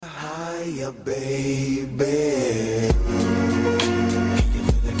higher, baby.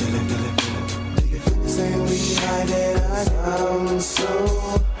 Say we hide it, I'm so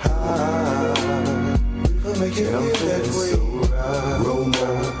high. We make it feel that way. Roll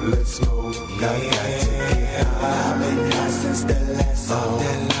more, let's smoke. Got to get high. I've been high since the last song.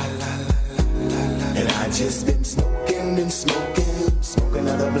 And I just been smoking. Smoke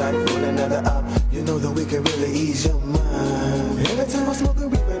another black, roll another up. You know that we can really ease your mind. Every time I smoke a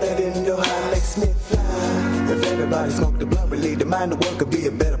reaper, that indoor high makes me fly. If everybody smoked the blunt, relieve the mind, the world could be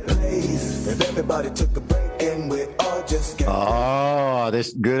a better place. If everybody took a break and we all just get...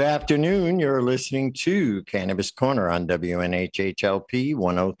 Good afternoon. You're listening to Cannabis Corner on WNHHLP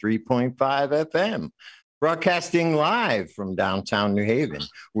 103.5 FM. Broadcasting live from downtown New Haven.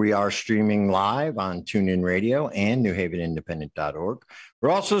 We are streaming live on TuneIn Radio and NewHavenIndependent.org. We're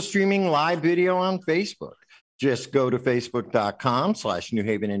also streaming live video on Facebook. Just go to facebook.com/New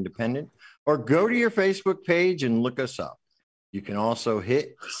Haven Independent or go to your Facebook page and look us up. You can also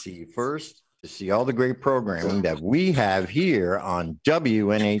hit see first to see all the great programming that we have here on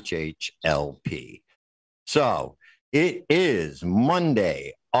WNHHLP. So it is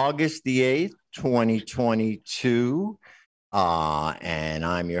Monday, August the 8th, 2022. And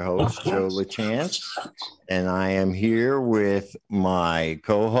I'm your host, Joe LaChance, and I am here with my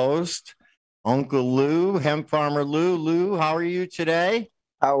co-host, Uncle Lou, Hemp Farmer Lou. Lou, how are you today?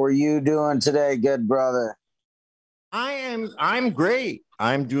 How are you doing today, good brother? I'm great.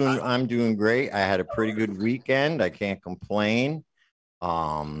 I'm doing great. I had a pretty good weekend. I can't complain.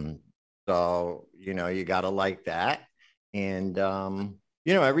 So you gotta like that. And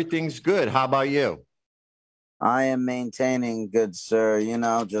everything's good. How about you? I am maintaining, good sir.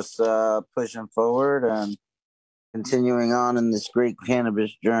 Just pushing forward and continuing on in this great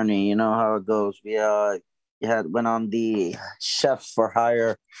cannabis journey. You know how it goes. We went on the Chef for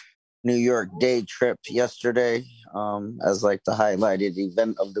Hire New York Day trip yesterday, as like the highlighted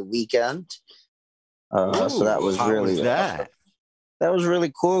event of the weekend. So that was that was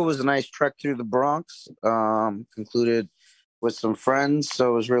really cool. It was a nice trek through the Bronx. Concluded with some friends,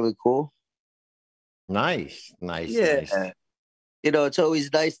 so it was really cool. Nice. Yeah. Nice. It's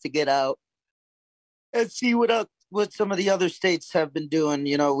always nice to get out and see what some of the other states have been doing.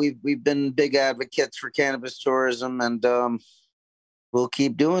 We've been big advocates for cannabis tourism, and we'll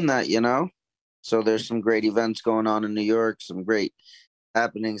keep doing that, So there's some great events going on in New York, some great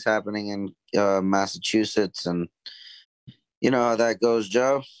happenings happening in Massachusetts, and you know how that goes,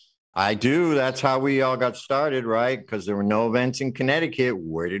 Joe. I do. That's how we all got started, right? Because there were no events in Connecticut.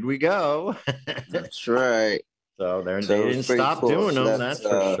 Where did we go? That's right. So they didn't stop doing them. That's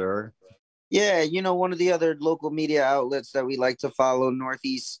for sure. Yeah, one of the other local media outlets that we like to follow,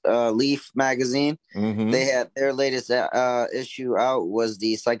 Northeast Leaf magazine, They had their latest issue out was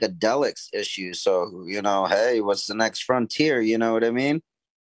the psychedelics issue. So, hey, what's the next frontier? You know what I mean?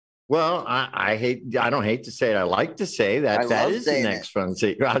 Well, I don't hate to say it. I like to say that is the next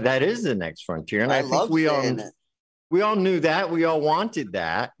frontier. That is the next frontier. And I think we all knew that. We all wanted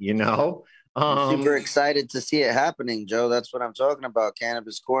that, I'm super excited to see it happening, Joe. That's what I'm talking about.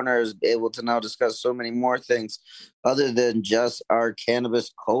 Cannabis Corner is able to now discuss so many more things other than just our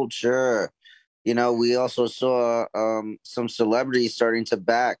cannabis culture. We also saw some celebrities starting to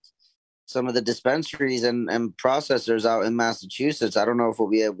back some of the dispensaries and processors out in Massachusetts. I don't know if we'll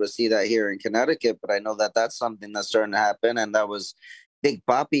be able to see that here in Connecticut, but I know that that's something that's starting to happen. And that was Big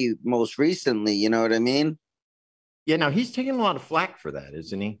Papi most recently. You know what I mean? Yeah, now he's taking a lot of flack for that,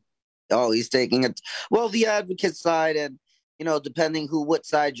 isn't he? Oh, he's taking it. Well, the advocate side, and depending what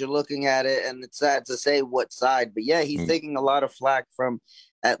side you're looking at it, and it's sad to say what side, but yeah, he's taking a lot of flack from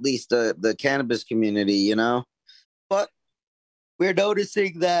at least the cannabis community, But we're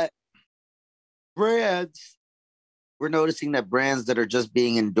noticing that brands that are just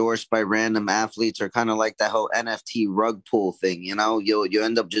being endorsed by random athletes are kind of like that whole NFT rug pull thing. You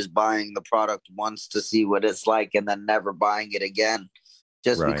end up just buying the product once to see what it's like, and then never buying it again.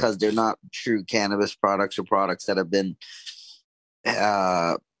 Just right. Because they're not true cannabis products or products that have been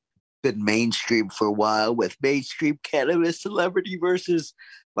mainstream for a while, with mainstream cannabis celebrity versus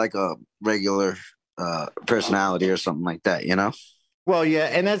like a regular personality or something like that, Well, yeah,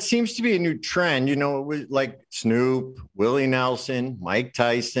 and that seems to be a new trend. It was like Snoop, Willie Nelson, Mike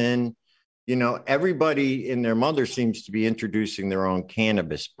Tyson. Everybody and their mother seems to be introducing their own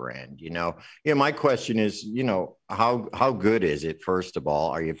cannabis brand. My question is, how good is it? First of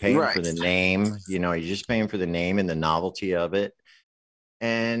all, are you paying for the name? You're just paying for the name and the novelty of it.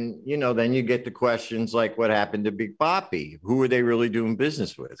 And, then you get the questions like what happened to Big Papi? Who are they really doing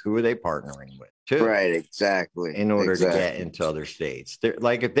business with? Who are they partnering with, too? Right, exactly. In order to get into other states.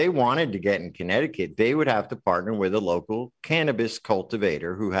 Like if they wanted to get in Connecticut, they would have to partner with a local cannabis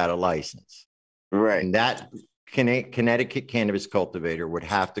cultivator who had a license. Right. And that Connecticut cannabis cultivator would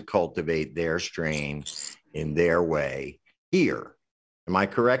have to cultivate their strain in their way here. Am I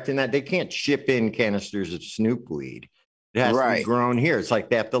correct in that? They can't ship in canisters of Snoop weed. It has to be grown here. It's like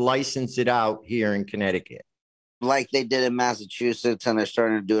they have to license it out here in Connecticut. Like they did in Massachusetts and they're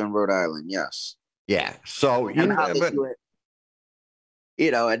starting to do in Rhode Island. Yes. Yeah. So, and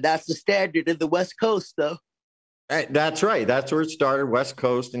that's the standard in the West Coast, though. That's right. That's where it started, West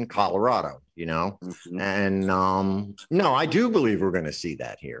Coast and Colorado, Mm-hmm. And no, I do believe we're going to see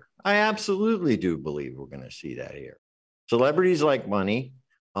that here. I absolutely do believe we're going to see that here. Celebrities like money,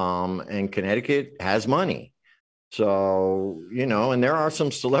 and Connecticut has money. So, and there are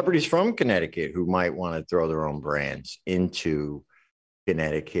some celebrities from Connecticut who might want to throw their own brands into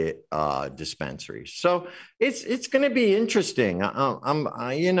Connecticut dispensaries. So it's going to be interesting. I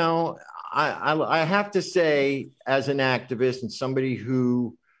have to say, as an activist and somebody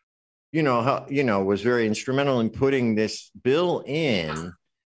who, was very instrumental in putting this bill in,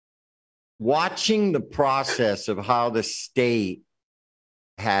 watching the process of how the state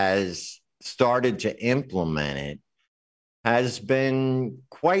has started to implement it has been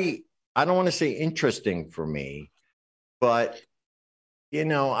quite, I don't want to say interesting for me, but,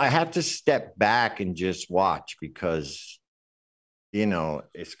 I have to step back and just watch because,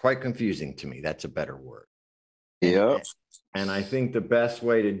 it's quite confusing to me. That's a better word. Yeah. And I think the best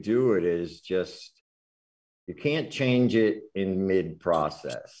way to do it is just, you can't change it in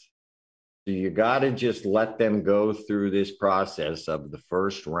mid-process. So you got to just let them go through this process of the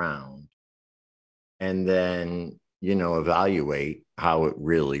first round and then, evaluate how it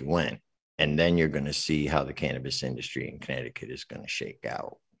really went. And then you're going to see how the cannabis industry in Connecticut is going to shake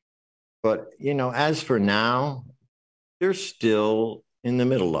out. But, as for now, they're still in the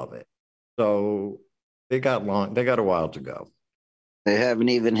middle of it. So they got a while to go. They haven't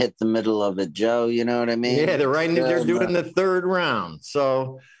even hit the middle of it, Joe. You know what I mean? Yeah, they're doing the third round.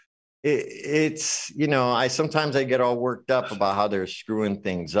 So it's, I sometimes I get all worked up about how they're screwing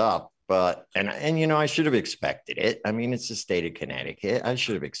things up, but, and I should have expected it. I mean, it's the state of Connecticut. I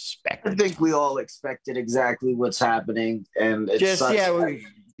should have expected I think we all expected exactly what's happening. And it's just,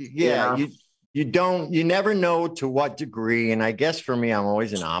 you never know to what degree. And I guess for me, I'm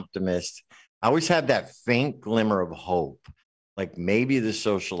always an optimist. I always have that faint glimmer of hope. Like maybe the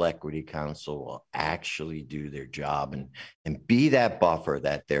Social Equity Council will actually do their job and be that buffer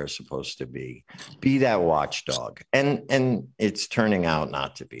that they're supposed to be that watchdog. And it's turning out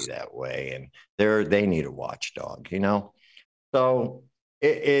not to be that way. And they need a watchdog, So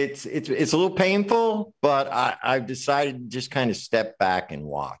it's a little painful, but I've decided to just kind of step back and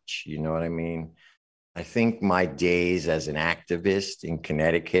watch. You know what I mean? I think my days as an activist in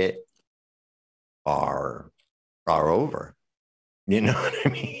Connecticut are over. You know what I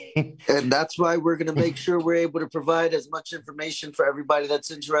mean? And that's why we're going to make sure we're able to provide as much information for everybody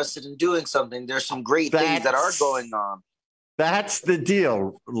that's interested in doing something. There's some great things that are going on. That's the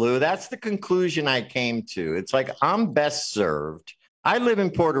deal, Lou. That's the conclusion I came to. It's like I'm best served. I live in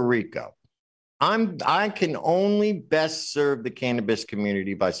Puerto Rico. I can only best serve the cannabis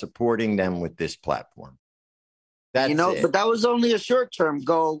community by supporting them with this platform. That's it. But that was only a short-term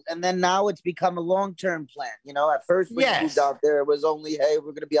goal, and then now it's become a long-term plan. At first when you moved out there, it was only, hey,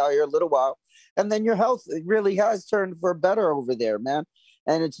 we're going to be out here a little while, and then your health really has turned for better over there, man.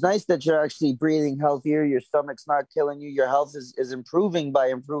 And it's nice that you're actually breathing healthier. Your stomach's not killing you. Your health is improving by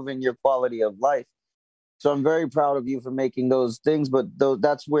improving your quality of life. So I'm very proud of you for making those things, but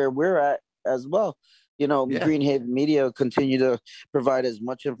that's where we're at as well. Greenhaven Media continue to provide as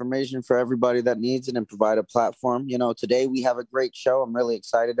much information for everybody that needs it and provide a platform. Today we have a great show. I'm really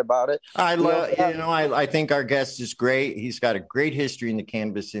excited about it. I think our guest is great. He's got a great history in the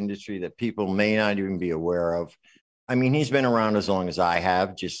cannabis industry that people may not even be aware of. I mean, he's been around as long as I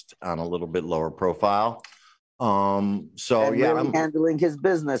have, just on a little bit lower profile. I'm handling his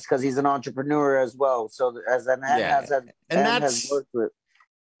business because he's an entrepreneur as well. So has worked with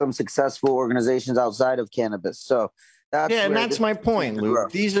some successful organizations outside of cannabis. So that's my point, Lou.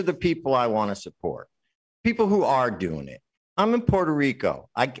 These are the people I want to support. People who are doing it. I'm in Puerto Rico.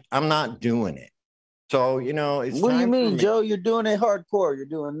 I'm not doing it. So, it's what do you mean, Joe? You're doing it hardcore. You're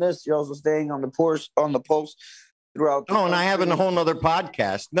doing this. You're also staying on the pulse throughout. And I have a whole nother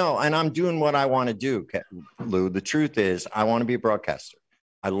podcast. No, and I'm doing what I want to do, Lou. The truth is I want to be a broadcaster.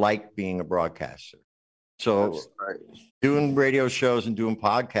 I like being a broadcaster. So That's right. doing radio shows and doing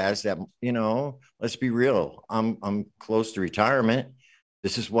podcasts that, let's be real. I'm close to retirement.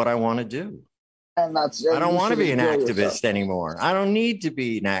 This is what I want to do. And I don't you want to should be an enjoy activist yourself. anymore. I don't need to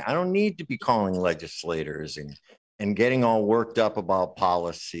be. I don't need to be calling legislators and getting all worked up about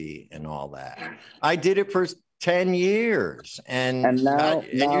policy and all that. I did it for 10 years, and now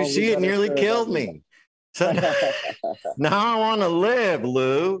you we see, it gotta nearly serve killed everyone. me. So now I want to live,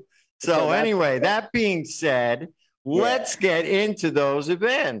 Lou. So anyway, that being said, let's get into those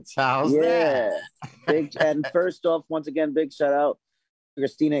events. How's that? Big and first off, once again, big shout out to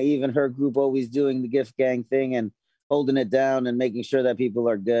Christina, even her group always doing the gift gang thing and holding it down and making sure that people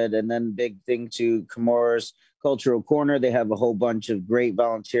are good. And then big thing to Camora's Cultural Corner. They have a whole bunch of great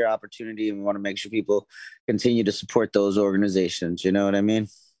volunteer opportunity, and we want to make sure people continue to support those organizations. You know what I mean?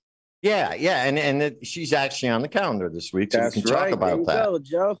 Yeah, and she's actually on the calendar this week, so we can talk about that. Go,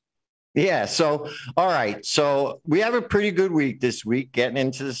 Joe. Yeah. So, all right. So we have a pretty good week this week, getting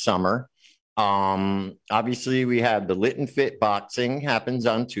into the summer. Obviously, we have the Lit and Fit boxing happens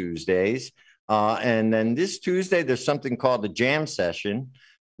on Tuesdays, and then this Tuesday there's something called the Jam Session,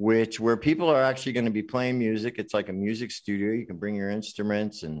 where people are actually going to be playing music. It's like a music studio. You can bring your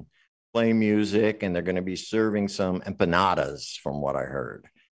instruments and play music, and they're going to be serving some empanadas, from what I heard.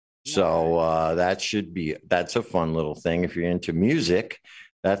 So that's a fun little thing. If you're into music,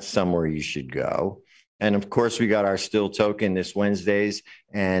 that's somewhere you should go. And of course, we got our Still Token this Wednesdays.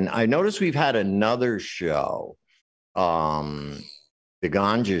 And I noticed we've had another show, the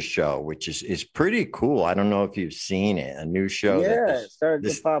Ganja Show, which is pretty cool. I don't know if you've seen it, a new show. Yeah, it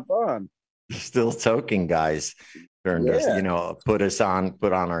started to pop on. Still Token guys turned us,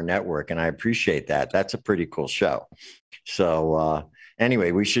 put on our network. And I appreciate that. That's a pretty cool show. So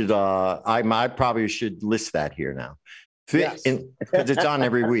anyway, we should, I probably should list that here now. Because it's on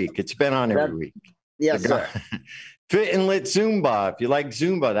every week. It's been on every week. Yes, sir. Fit and Lit Zumba. If you like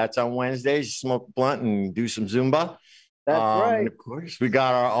Zumba, that's on Wednesdays. You smoke a blunt and do some Zumba. That's right. And of course, we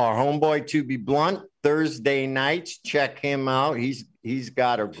got our homeboy To Be Blunt Thursday nights. Check him out. He's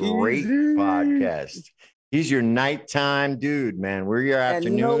got a great podcast. He's your nighttime dude, man. We're your afternoons.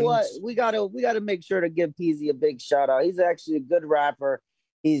 And you know what? We gotta make sure to give Peasy a big shout out. He's actually a good rapper.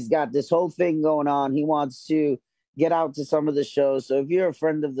 He's got this whole thing going on. He wants to get out to some of the shows. So if you're a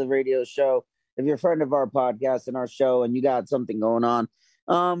friend of the radio show, if you're a friend of our podcast and our show, and you got something going on,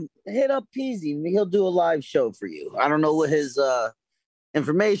 hit up Peasy. He'll do a live show for you. I don't know what his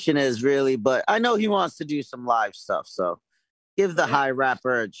information is really, but I know he wants to do some live stuff. So give the high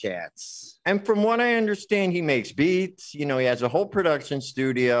rapper a chance. And from what I understand, he makes beats. He has a whole production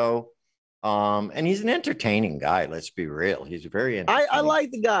studio. And he's an entertaining guy. Let's be real. He's a very entertaining. I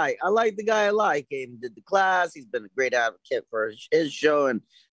like the guy. I like the guy. He did the class. He's been a great advocate for his show and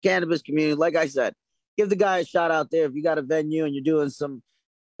cannabis community. Like I said, give the guy a shout out there. If you got a venue and you're doing some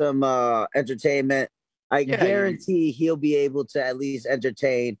entertainment, I guarantee he'll be able to at least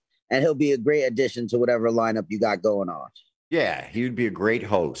entertain, and he'll be a great addition to whatever lineup you got going on. Yeah, he would be a great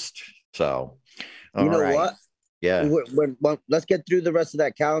host. So, you know what? Yeah. Let's get through the rest of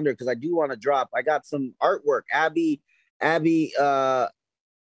that calendar, because I do want to drop. I got some artwork. Abby,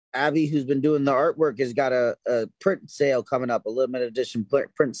 who's been doing the artwork, has got a print sale coming up, a limited edition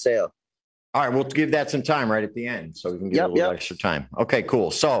print sale. All right, we'll give that some time right at the end, so we can get a little extra time. Okay,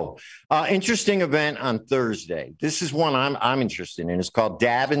 cool. So, interesting event on Thursday. This is one I'm interested in. It's called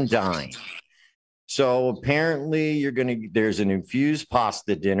Dab and Dine. So apparently, there's an infused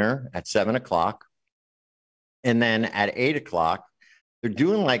pasta dinner at 7:00. And then at 8:00, they're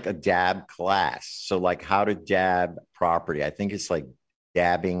doing like a dab class. So like how to dab properly. I think it's like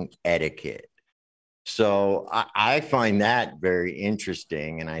dabbing etiquette. So I find that very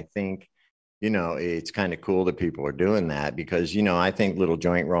interesting. And I think, it's kind of cool that people are doing that, because, I think little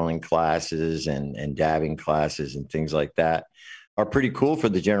joint rolling classes and dabbing classes and things like that are pretty cool for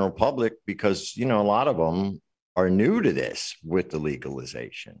the general public, because, a lot of them are new to this with the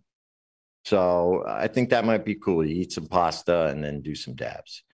legalization. So I think that might be cool. You eat some pasta and then do some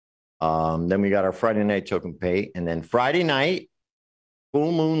dabs. Then we got our Friday night token pay, and then Friday night,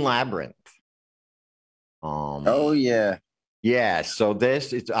 Full Moon Labyrinth. Oh yeah. Yeah. So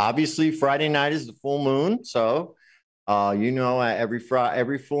it's obviously Friday night is the full moon. So every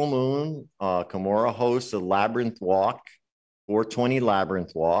full moon, Camorra hosts a labyrinth walk, 420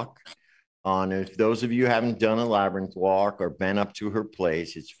 labyrinth walk. And if those of you haven't done a labyrinth walk or been up to her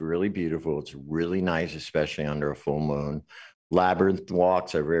place, it's really beautiful. It's really nice, especially under a full moon. Labyrinth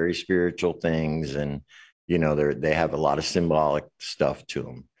walks are very spiritual things, and they have a lot of symbolic stuff to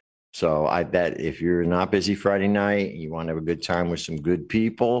them. So I bet if you're not busy Friday night and you want to have a good time with some good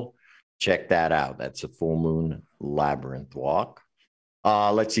people, check that out. That's a full moon labyrinth walk.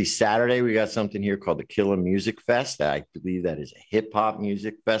 Let's see. Saturday, we got something here called the Killer Music Fest. I believe that is a hip hop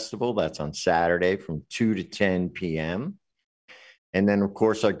music festival. That's on Saturday from 2 to 10 p.m. And then, of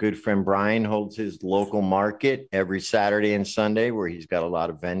course, our good friend Brian holds his local market every Saturday and Sunday, where he's got a lot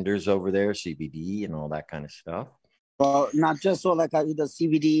of vendors over there, CBD and all that kind of stuff. Well, not just all that kind. He does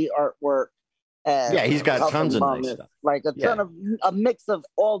CBD artwork. And yeah, he's got tons of nice stuff. Like a ton of a mix of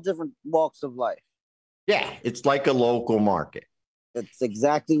all different walks of life. Yeah, it's like a local market. It's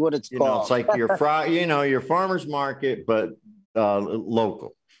exactly what it's called. It's like your your farmer's market, but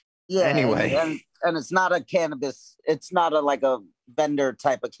local. Yeah. Anyway, and it's not a cannabis. It's not like a vendor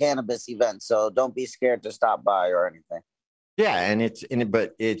type of cannabis event. So don't be scared to stop by or anything. Yeah,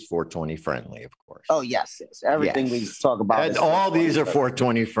 but it's 420 friendly, of course. Oh yes. Everything we talk about. All these are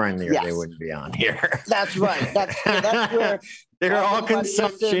 420 friendly, or they wouldn't be on here. That's right. That's where they're all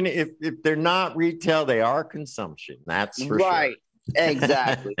consumption. If they're not retail, they are consumption. That's for right. Sure.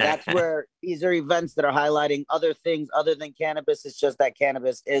 Exactly. That's where these are events that are highlighting other things other than cannabis. It's just that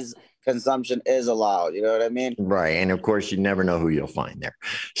cannabis consumption is allowed. You know what I mean? Right. And of course, you never know who you'll find there.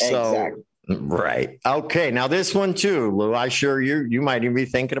 So, exactly. Right. Okay. Now this one too, Lou, I sure you might even be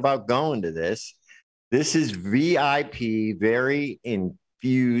thinking about going to this. This is VIP, very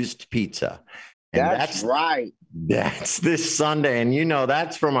infused pizza. And that's right. That's this Sunday. And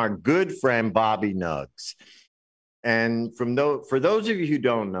that's from our good friend, Bobby Nuggs. And for those of you who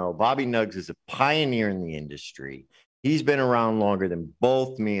don't know, Bobby Nuggs is a pioneer in the industry. He's been around longer than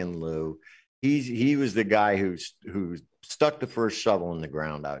both me and Lou. He was the guy who stuck the first shovel in the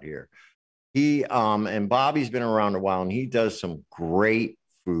ground out here. And Bobby's been around a while, and he does some great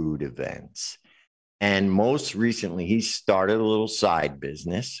food events. And most recently, he started a little side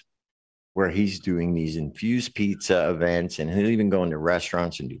business where he's doing these infused pizza events, and he'll even go into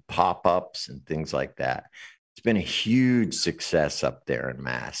restaurants and do pop-ups and things like that. It's been a huge success up there in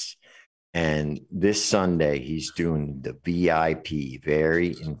Mass. And this Sunday, he's doing the VIP,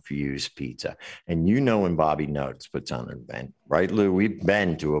 very infused pizza. And when Bobby Nuggs puts on an event, right, Lou? We've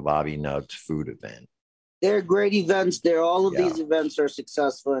been to a Bobby Nuggs food event. They're great events. All of these events are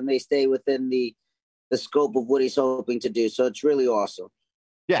successful, and they stay within the scope of what he's hoping to do. So it's really awesome.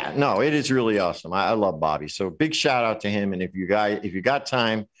 Yeah, no, it is really awesome. I love Bobby. So big shout out to him. And if you got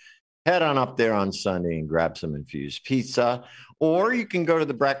time, head on up there on Sunday and grab some infused pizza. Or you can go to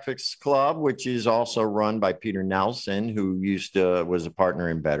the Breakfast Club, which is also run by Peter Nelson, who was a partner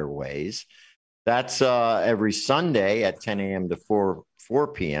in Better Ways. That's every Sunday at 10 a.m. to 4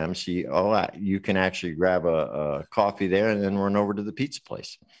 p.m. So you can actually grab a coffee there and then run over to the pizza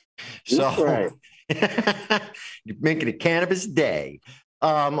place. So you're making a cannabis day.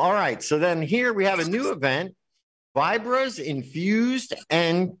 All right. So then here we have a new event. Vibras Infused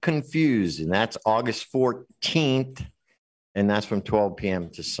and Confused, and that's August 14th, and that's from 12 p.m.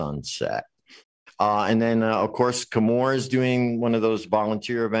 to sunset. And then, of course, Kebra is doing one of those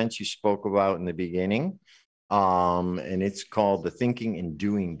volunteer events you spoke about in the beginning, and it's called the Thinking and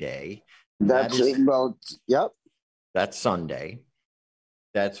Doing Day. That's Sunday.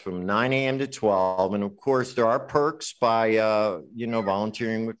 That's from 9 a.m. to 12. And of course, there are perks by,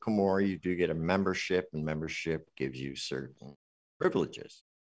 volunteering with Kebra. You do get a membership, and membership gives you certain privileges.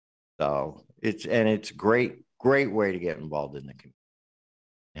 So it's a great way to get involved in the community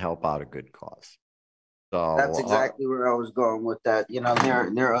and help out a good cause. So that's exactly where I was going with that.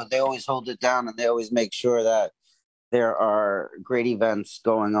 They always hold it down, and they always make sure that there are great events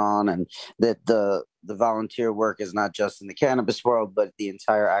going on, and that the volunteer work is not just in the cannabis world, but the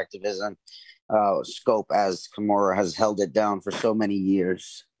entire activism scope, as Kebra has held it down for so many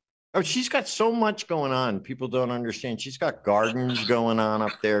years. Oh, she's got so much going on. People don't understand. She's got gardens going on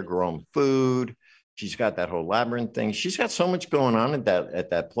up there, growing food. She's got that whole labyrinth thing. She's got so much going on at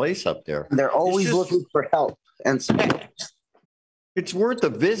that place up there. They're always looking for help and support. It's worth a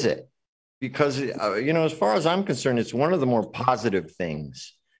visit. Because, as far as I'm concerned, it's one of the more positive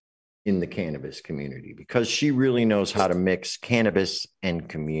things in the cannabis community, because she really knows how to mix cannabis and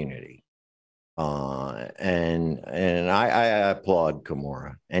community. And I applaud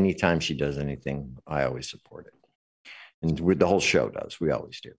Kebra. Anytime she does anything, I always support it. And the whole show does. We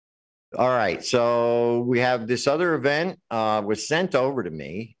always do. All right. So we have this other event was sent over to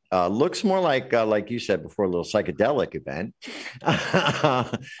me. Looks more like you said before, a little psychedelic event.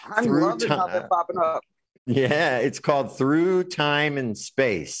 I'm loving how they're popping up. Yeah, it's called Through Time and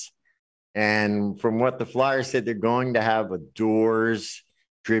Space. And from what the flyer said, they're going to have a Doors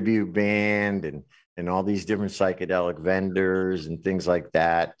tribute band and all these different psychedelic vendors and things like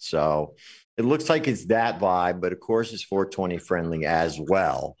that. So it looks like it's that vibe, but of course it's 420 friendly as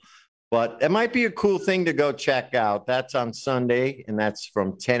well. But it might be a cool thing to go check out. That's on Sunday, and that's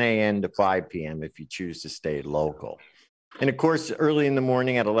from 10 a.m. to 5 p.m. if you choose to stay local. And of course, early in the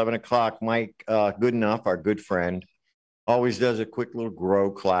morning at 11 o'clock, Mike Goodenough, our good friend, always does a quick little grow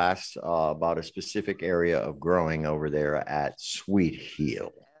class about a specific area of growing over there at Sweet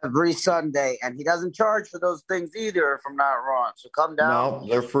Heel. Every Sunday, and he doesn't charge for those things either, if I'm not wrong. So come down. No,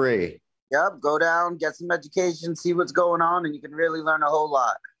 they're free. Yep, go down, get some education, see what's going on, and you can really learn a whole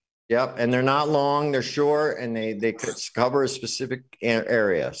lot. Yep, and they're not long, they're short, and they cover a specific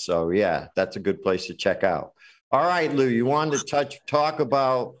area. So yeah, that's a good place to check out. All right, Lou, you wanted to talk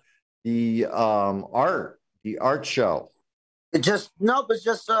about the art show. It's just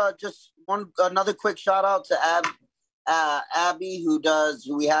another quick shout out to Abby, who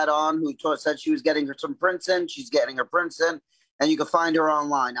we had on, who said she was getting her some prints in. She's getting her prints in, and you can find her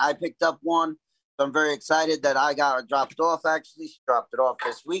online. I picked up one. So I'm very excited that I got it dropped off, actually. She dropped it off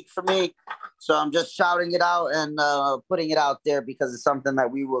this week for me. So I'm just shouting it out and putting it out there because it's something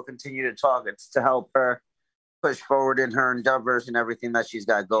that we will continue to target to help her push forward in her endeavors and everything that she's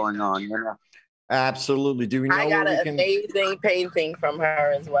got going on, you know? Absolutely. Do we know I got an amazing painting from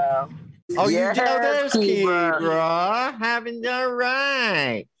her as well. Oh, you do? There's Kebra. Having done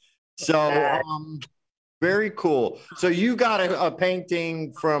right. So, very cool. So you got a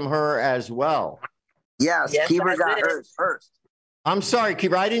painting from her as well. Yes, Kebra got hers first. I'm sorry,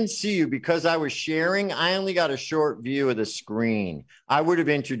 Kebra, I didn't see you because I was sharing. I only got a short view of the screen. I would have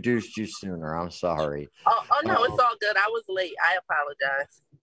introduced you sooner. I'm sorry. Oh no, it's all good. I was late. I apologize.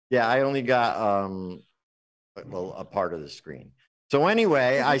 Yeah, I only got a part of the screen. So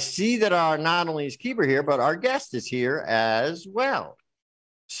anyway, I see that not only is Kebra here, but our guest is here as well.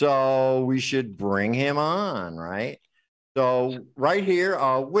 So we should bring him on, right? So right here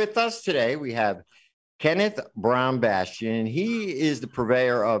with us today, we have Kenneth Brown Bastian. He is the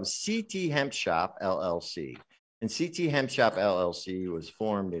purveyor of CT Hemp Shop, LLC. And CT Hemp Shop, LLC was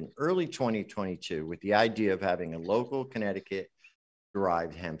formed in early 2022 with the idea of having a local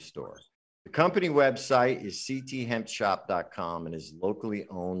Connecticut-derived hemp store. The company website is cthempshop.com and is locally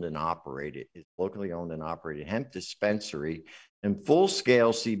owned and operated. It's locally owned and operated hemp dispensary and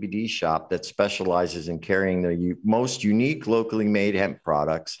full-scale CBD shop that specializes in carrying the most unique locally made hemp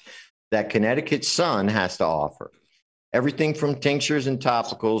products that Connecticut sun has to offer. Everything from tinctures and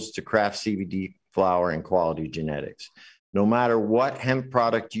topicals to craft CBD flower and quality genetics. No matter what hemp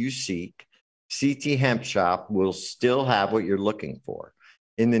product you seek, CT Hemp Shop will still have what you're looking for.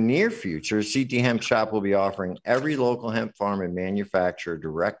 In the near future, CT Hemp Shop will be offering every local hemp farm and manufacturer a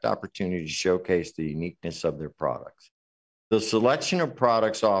direct opportunity to showcase the uniqueness of their products. The selection of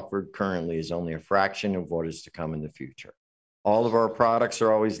products offered currently is only a fraction of what is to come in the future. All of our products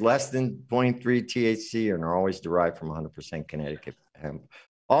are always less than 0.3 THC and are always derived from 100% Connecticut hemp.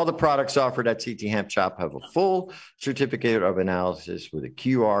 All the products offered at CT Hemp Shop have a full certificate of analysis with a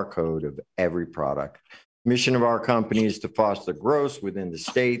QR code of every product. Mission of our company is to foster growth within the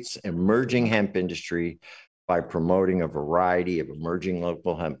state's emerging hemp industry by promoting a variety of emerging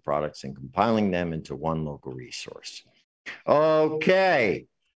local hemp products and compiling them into one local resource. Okay,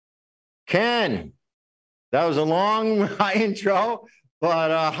 Ken, that was a long intro,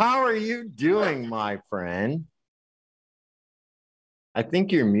 but how are you doing, my friend? I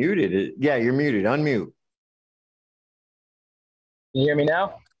think you're muted. Yeah, you're muted. Unmute. Can you hear me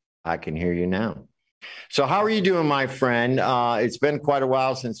now? I can hear you now. So how are you doing, my friend? It's been quite a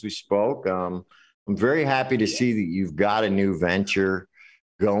while since we spoke. I'm very happy to see that you've got a new venture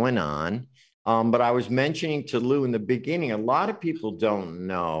going on. But I was mentioning to Lou in the beginning, a lot of people don't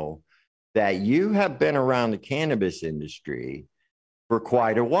know that you have been around the cannabis industry for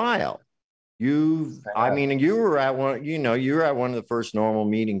quite a while. You were at one, you were at one of the first normal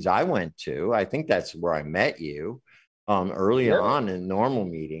meetings I went to. I think that's where I met you early on in normal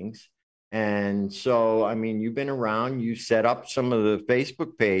meetings. And so, I mean, you've been around, you set up some of the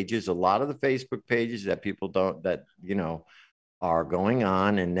Facebook pages, a lot of the Facebook pages that people are going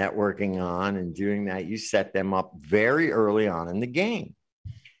on and networking on and doing that. You set them up very early on in the game.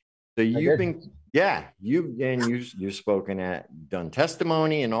 So you've spoken done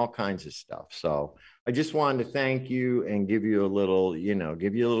testimony and all kinds of stuff. So I just wanted to thank you and give you a little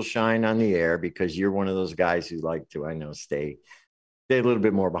shine on the air because you're one of those guys who like to, I know, stay a little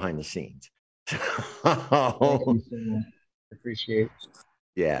bit more behind the scenes. Thank you so much. Appreciate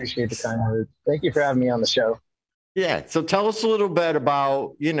the kind words. Thank you for having me on the show. Yeah. So tell us a little bit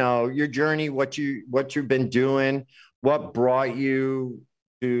about, your journey, what you've been doing, what brought you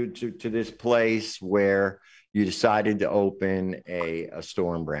to this place where you decided to open a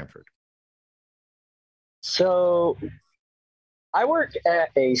store in Brantford. So I work at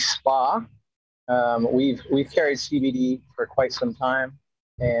a spa. We've carried CBD for quite some time,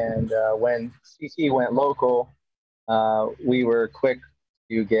 and when CT went local, we were quick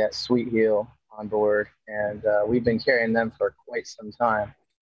to get Sweet Heal on board, and we've been carrying them for quite some time.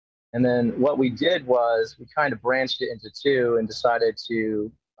 And then what we did was we kind of branched it into two and decided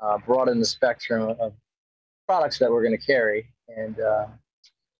to broaden the spectrum of products that we're going to carry. And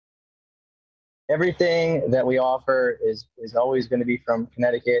everything that we offer is always going to be from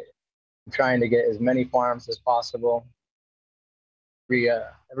Connecticut. I'm trying to get as many farms as possible.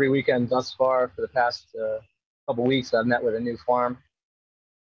 Every weekend thus far for the past couple weeks, I've met with a new farm,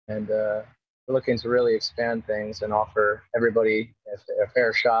 and we're looking to really expand things and offer everybody a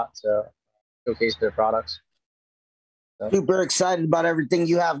fair shot to showcase their products. So. Super excited about everything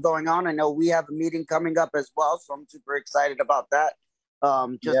you have going on. I know we have a meeting coming up as well, so I'm super excited about that.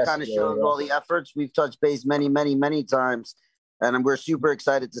 Just kind of shows all the efforts. We've touched base many, many, many times, and we're super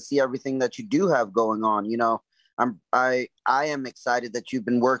excited to see everything that you do have going on. You know, I am excited that you've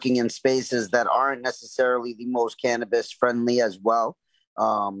been working in spaces that aren't necessarily the most cannabis friendly as well.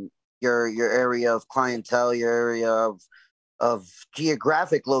 Your area of clientele, your area of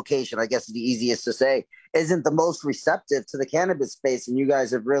geographic location, I guess is the easiest to say, isn't the most receptive to the cannabis space. And you guys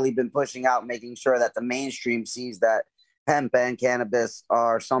have really been pushing out, making sure that the mainstream sees that hemp and cannabis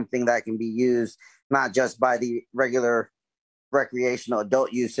are something that can be used not just by the regular recreational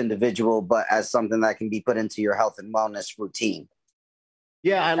adult use individual, but as something that can be put into your health and wellness routine.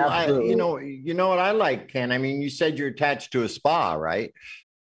 Yeah, I you know what I like, Ken. I mean, you said you're attached to a spa, right?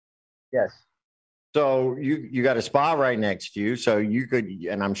 Yes. So you got a spa right next to you, so you could,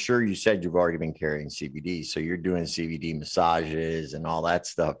 and I'm sure you said you've already been carrying CBD, so you're doing CBD massages and all that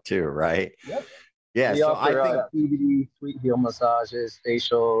stuff too, right? Yep. Yeah. We offer CBD, Sweet Heal massages,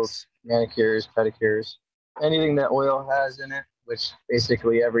 facials, manicures, pedicures, anything that oil has in it, which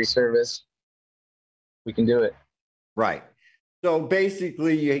basically every service we can do it. Right. So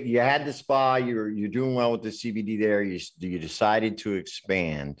basically, you had the spa. You're doing well with the CBD there. You decided to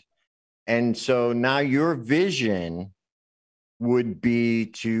expand. And so now your vision would be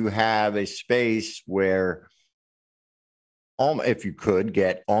to have a space where, if you could,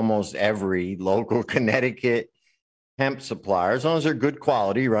 get almost every local Connecticut hemp supplier, as long as they're good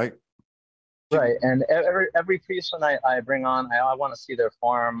quality, right? Right. And every person I bring on, I want to see their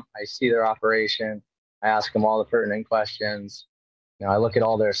farm. I see their operation. I ask them all the pertinent questions. You know, I look at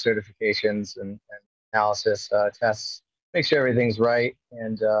all their certifications and analysis tests, make sure everything's right.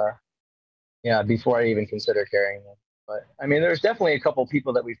 And yeah, before I even consider carrying them. But I mean, there's definitely a couple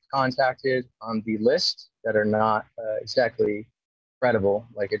people that we've contacted on the list that are not exactly credible.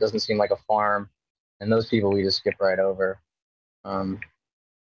 Like, it doesn't seem like a farm, and those people we just skip right over. So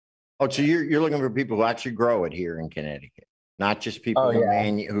you're looking for people who actually grow it here in Connecticut, not just people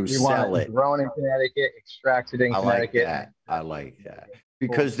who sell it. Grown in Connecticut, extracted in Connecticut. I like that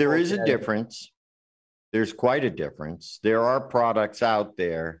because there is a difference. There's quite a difference. There are products out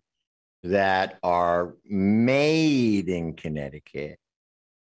there that are made in Connecticut,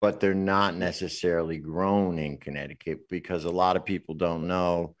 but they're not necessarily grown in Connecticut, because a lot of people don't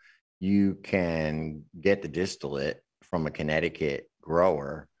know you can get the distillate from a Connecticut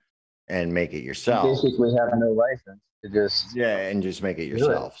grower and make it yourself. You basically have no license to just and just make it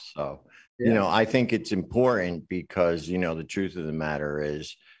yourself. So you know, I think it's important because, you know, the truth of the matter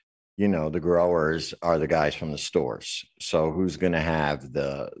is, you know, the growers are the guys from the stores. So who's going to have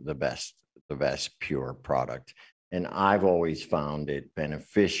the best pure product? And I've always found it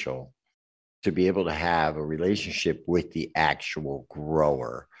beneficial to be able to have a relationship with the actual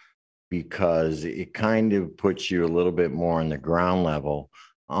grower, because it kind of puts you a little bit more on the ground level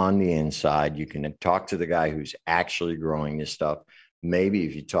on the inside. You can talk to the guy who's actually growing this stuff. Maybe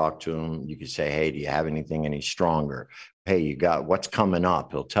if you talk to him, you could say, hey, do you have anything any stronger? Hey, you got what's coming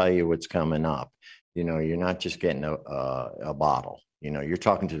up? He'll tell you what's coming up. You know, you're not just getting a bottle. You know, you're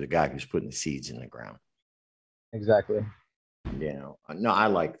talking to the guy who's putting the seeds in the ground. Exactly. You know, no, I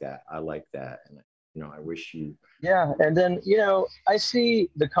like that. And, you know, I wish you. Yeah. And then, you know, I see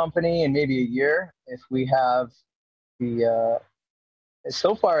the company in maybe a year, if we have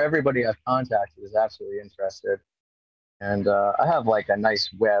so far, everybody I've contacted is absolutely interested. And I have like a nice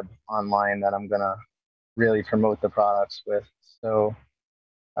web online that I'm going to really promote the products with. So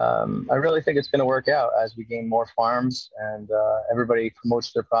I really think it's going to work out as we gain more farms and everybody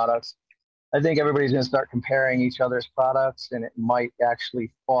promotes their products. I think everybody's going to start comparing each other's products, and it might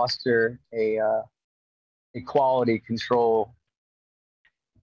actually foster a quality control.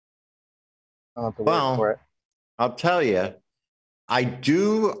 I don't have to word for it. I'll tell you, I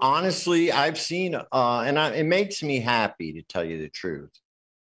do honestly. I've seen, it makes me happy to tell you the truth.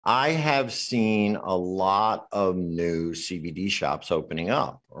 I have seen a lot of new CBD shops opening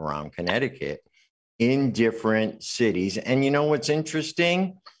up around Connecticut in different cities. And you know what's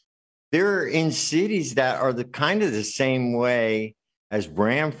interesting? They're in cities that are the kind of the same way as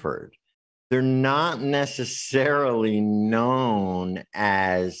Branford. They're not necessarily known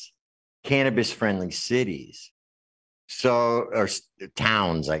as cannabis friendly cities. So, or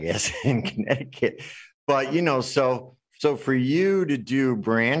towns, I guess, in Connecticut. But, so for you to do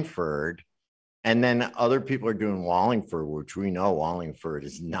Branford, and then other people are doing Wallingford, which we know Wallingford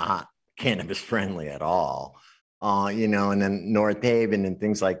is not cannabis friendly at all. And then North Haven and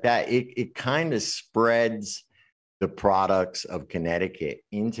things like that. It kind of spreads the products of Connecticut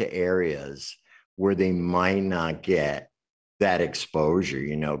into areas where they might not get that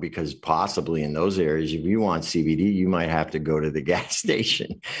exposure, because possibly in those areas, if you want CBD, you might have to go to the gas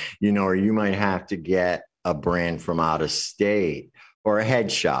station, or you might have to get a brand from out of state or a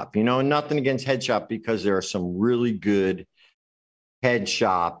head shop, nothing against head shop, because there are some really good head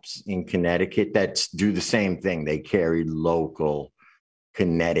shops in Connecticut that do the same thing. They carry local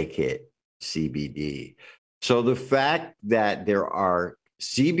Connecticut CBD. So the fact that there are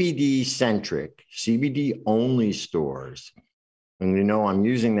CBD centric, CBD only stores, and I'm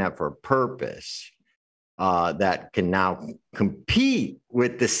using that for a purpose, that can now compete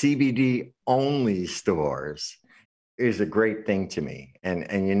with the CBD only stores is a great thing to me.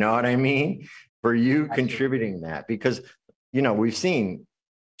 And you know what I mean? For you contributing that, because, we've seen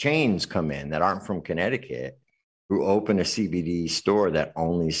chains come in that aren't from Connecticut who open a CBD store that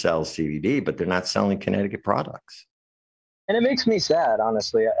only sells CBD, but they're not selling Connecticut products. And it makes me sad,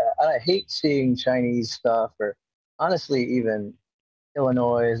 honestly. I hate seeing Chinese stuff, or honestly, even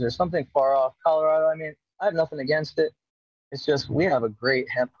Illinois or something far off, Colorado. I mean, I have nothing against it. It's just we have a great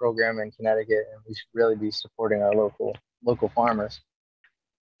hemp program in Connecticut, and we should really be supporting our local farmers.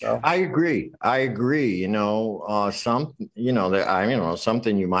 So. I agree. Something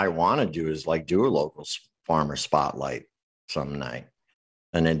you might want to do is like do a local farmer spotlight some night,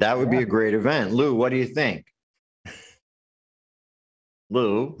 and then that would be a great event. Lou, what do you think?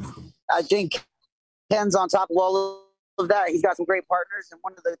 Lou, I think Ken's on top of all of that. He's got some great partners, and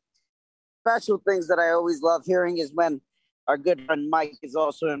one of the special things that I always love hearing is when our good friend Mike is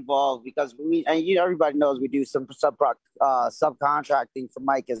also involved, because everybody knows we do some subcontracting for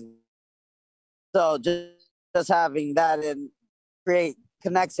Mike, so just having that and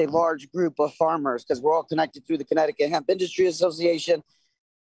connects a large group of farmers, because we're all connected through the Connecticut Hemp Industry Association.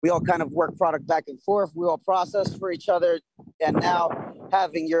 We all kind of work product back and forth. We all process for each other, and now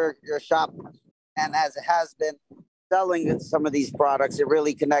having your shop, and as it has been, selling some of these products, it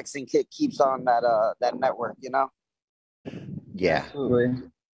really connects and keeps on that network, Yeah. Absolutely.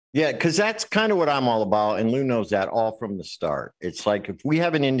 Yeah, because that's kind of what I'm all about. And Lou knows that all from the start. It's like, if we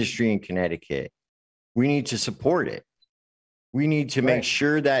have an industry in Connecticut, we need to support it. We need to make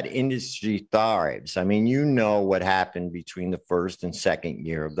sure that industry thrives. I mean, what happened between the first and second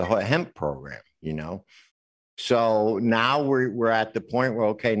year of the hemp program, So now we're at the point where,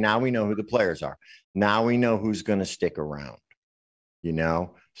 okay, now we know who the players are. Now we know who's going to stick around,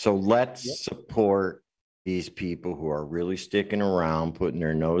 So let's support these people who are really sticking around, putting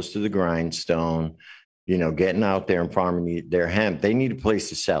their nose to the grindstone, getting out there and farming their hemp. They need a place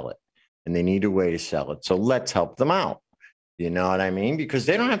to sell it, and they need a way to sell it. So let's help them out. You know what I mean? Because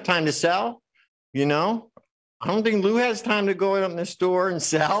they don't have time to sell, I don't think Lou has time to go out in the store and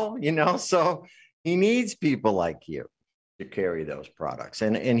sell, so he needs people like you to carry those products.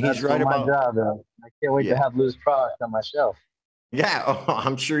 And he's right about my job. I can't wait to have Lou's product on my shelf. Yeah,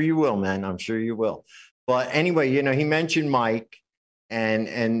 I'm sure you will, man. I'm sure you will. But anyway, he mentioned Mike,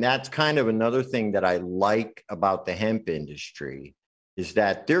 and that's kind of another thing that I like about the hemp industry, is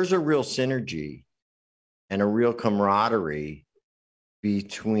that there's a real synergy and a real camaraderie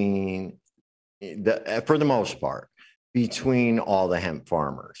between for the most part, between all the hemp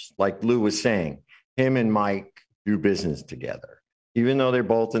farmers. Like Lou was saying, him and Mike do business together, even though they're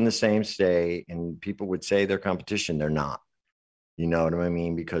both in the same state, and people would say they're competition. They're not. You know what I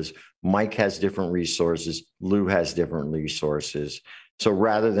mean? Because Mike has different resources. Lou has different resources. So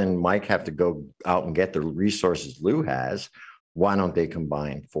rather than Mike have to go out and get the resources Lou has, why don't they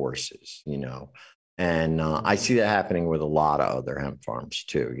combine forces, And I see that happening with a lot of other hemp farms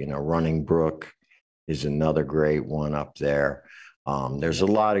too. Running Brook is another great one up there. There's a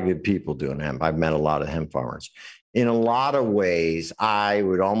lot of good people doing hemp. I've met a lot of hemp farmers. In a lot of ways, I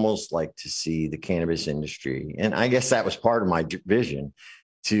would almost like to see the cannabis industry, and I guess that was part of my vision,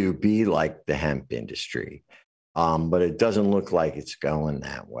 to be like the hemp industry. But it doesn't look like it's going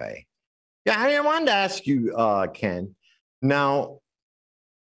that way. Yeah, I wanted to ask you, Ken. Now,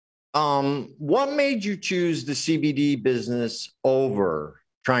 what made you choose the CBD business over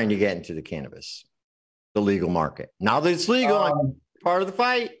trying to get into the cannabis, the legal market? Now that it's legal, I'm part of the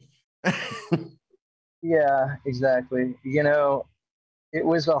fight. Yeah, exactly. It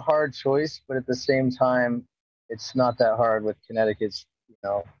was a hard choice, but at the same time, it's not that hard with Connecticut's,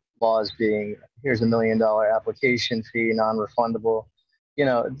 laws being here's $1 million application fee, non-refundable.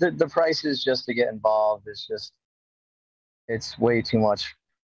 The prices just to get involved is just it's way too much,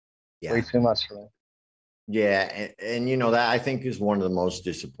 Yeah. way too much for me. Yeah, and that I think is one of the most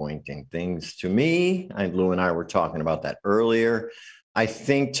disappointing things to me. Lou and I were talking about that earlier. I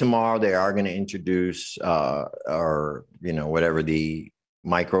think tomorrow they are going to introduce or whatever, the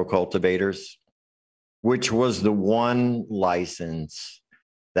micro cultivators, which was the one license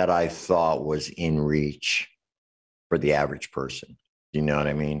that I thought was in reach for the average person. You know what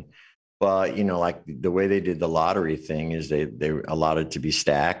I mean? But, like the way they did the lottery thing is they allowed it to be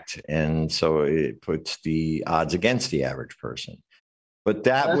stacked. And so it puts the odds against the average person. But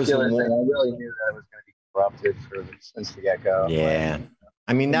that was the other thing. I really knew that it was going to be corrupted since the get-go. Yeah.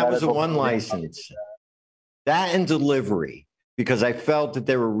 I mean, that was the one license. That and delivery, because I felt that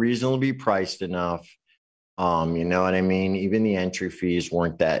they were reasonably priced enough. You know what I mean? Even the entry fees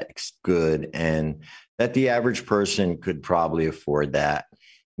weren't that good, and that the average person could probably afford that.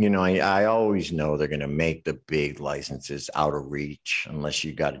 I always know they're going to make the big licenses out of reach unless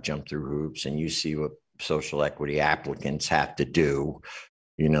you got to jump through hoops, and you see what social equity applicants have to do.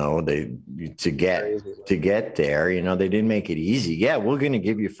 To get there, they didn't make it easy. Yeah, we're going to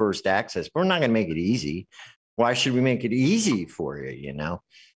give you first access, but we're not going to make it easy. Why should we make it easy for you?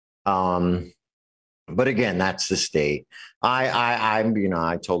 But again, that's the state. I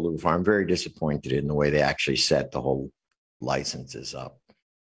told Lou before, I'm very disappointed in the way they actually set the whole licenses up.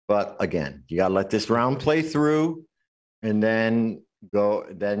 But again, you got to let this round play through, and then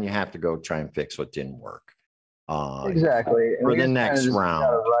you have to go try and fix what didn't work. Exactly. For the next round.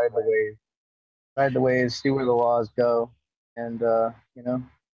 Ride the waves, see where the laws go. And,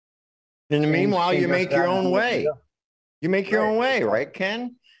 in the meanwhile, you make your own way. You make your own way, right,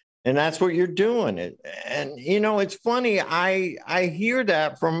 Ken? And that's what you're doing. And, it's funny. I hear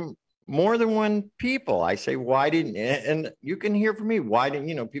that from more than one people. I say, why didn't, and you can hear from me, why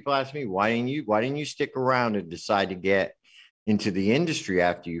didn't, people ask me, why didn't you stick around and decide to get into the industry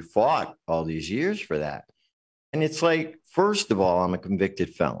after you fought all these years for that? And it's like, first of all, I'm a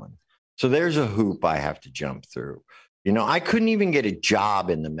convicted felon. So there's a hoop I have to jump through. I couldn't even get a job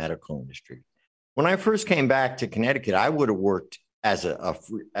in the medical industry. When I first came back to Connecticut, I would have worked as a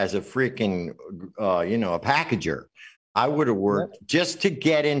freaking, a packager. I would have worked just to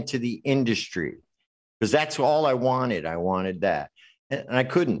get into the industry because that's all I wanted. I wanted that. And I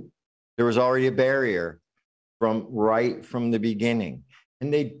couldn't. There was already a barrier from the beginning.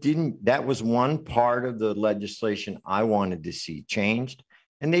 And they didn't. That was one part of the legislation I wanted to see changed,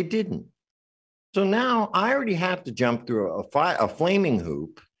 and they didn't. So now I already have to jump through a flaming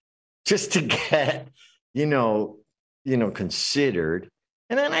hoop just to get, considered.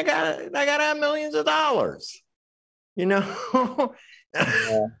 And then I got to have millions of dollars. Yeah.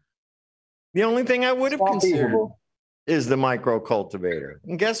 The only thing I would have considered is the micro cultivator.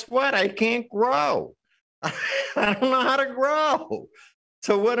 And guess what? I can't grow. I don't know how to grow.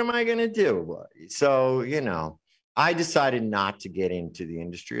 So what am I going to do? So, I decided not to get into the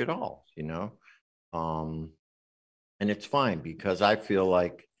industry at all, and it's fine because I feel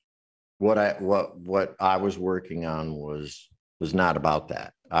like what I was working on was not about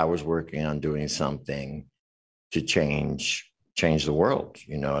that. I was working on doing something to change the world.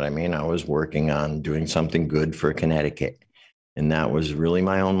 You know what I mean? I was working on doing something good for Connecticut. And that was really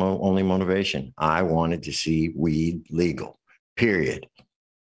my only motivation. I wanted to see weed legal, period.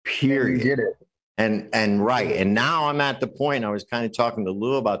 You did it. And right. And now I'm at the point, I was kind of talking to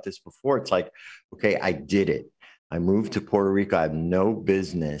Lou about this before. It's like, okay, I did it. I moved to Puerto Rico. I have no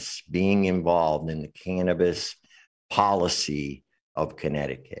business being involved in the cannabis policy of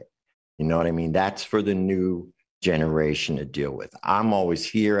Connecticut. You know what I mean? That's for the new generation to deal with. I'm always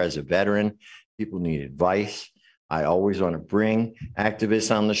here as a veteran. People need advice. I always want to bring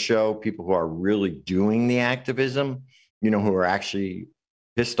activists on the show, people who are really doing the activism, who are actually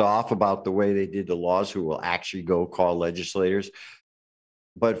pissed off about the way they did the laws, who will actually go call legislators.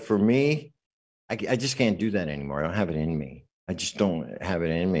 But for me, I just can't do that anymore. I don't have it in me. I just don't have it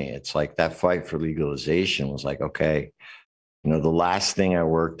in me. It's like that fight for legalization was like, okay, the last thing I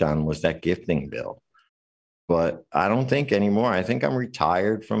worked on was that gifting bill. But I don't think anymore. I think I'm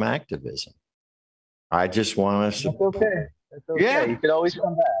retired from activism. I just want to That's okay. That's okay. Yeah. You could always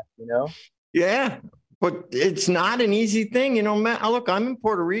come back, you know? Yeah, but it's not an easy thing. You know, man, look, I'm in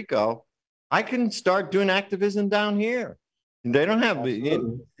Puerto Rico. I can start doing activism down here. They don't have,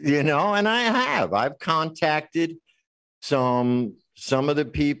 you know, and I've contacted some of the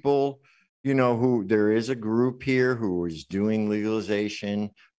people, you know, who there is a group here who is doing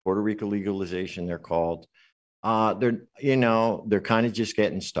legalization, Puerto Rico legalization, they're called. They're, you know, they're kind of just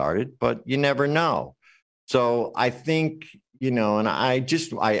getting started, but you never know. So I think, you know, and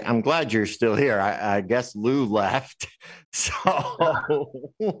I'm glad you're still here. I guess Lou left. So I'll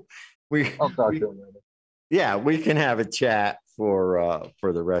talk to him later. yeah, we can have a chat for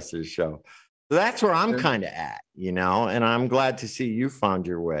the rest of the show. So that's where I'm kind of at, you know, and I'm glad to see you found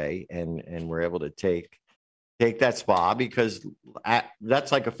your way and we're able to take that spa because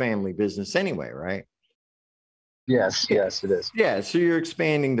that's like a family business anyway, right? Yes, yes, it is. Yeah, so you're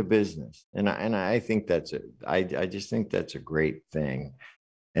expanding the business, and I think that's it. I just think that's a great thing,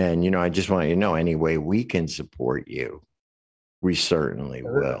 and you know, I just want you to know any way we can support you, we certainly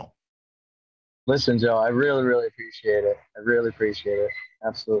will. Listen, Joe, I really, really appreciate it. I really appreciate it.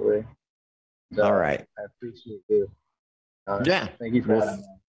 Absolutely. All right. I appreciate you. Yeah. Thank you for having me.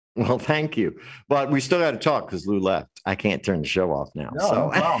 Well, thank you. But we still got to talk because Lou left. I can't turn the show off now. No, no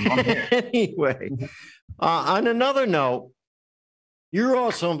problem. I'm here. Anyway, on another note, you're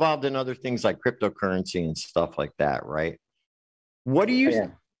also involved in other things like cryptocurrency and stuff like that, right? What do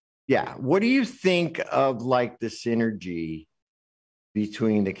you, what do you think of like the synergy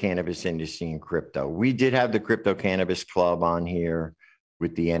between the cannabis industry and crypto? We did have the Crypto Cannabis Club on here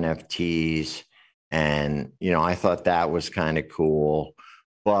with the NFTs. And, you know, I thought that was kind of cool.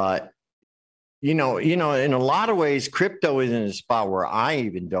 But, you know, in a lot of ways, crypto is in a spot where I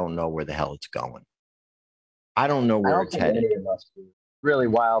even don't know where the hell it's going. I don't know where it's headed. Really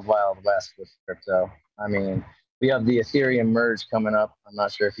wild, wild west with crypto. I mean, we have the Ethereum merge coming up. I'm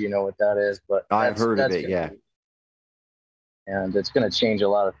not sure if you know what that is, but I've heard of it, yeah. And it's going to change a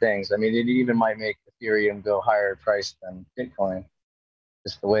lot of things. I mean, it even might make Ethereum go higher price than Bitcoin,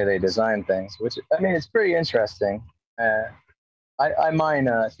 just the way they design things, which, I mean, it's pretty interesting. I mine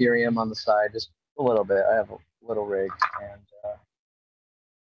Ethereum on the side just a little bit. I have a little rig. And,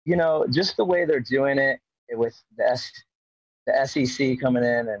 you know, just the way they're doing it with the SEC coming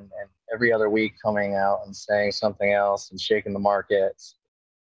in and every other week coming out and saying something else and shaking the markets.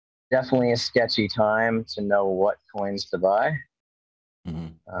 Definitely a sketchy time to know what coins to buy.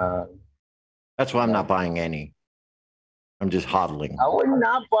 Mm-hmm. That's why I'm not buying any. I'm just hodling. I would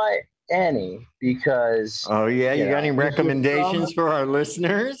not buy any because. Oh yeah, you got any recommendations for our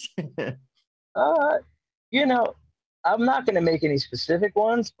listeners? You know, I'm not going to make any specific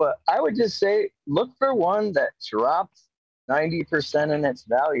ones, but I would just say look for one that dropped 90% in its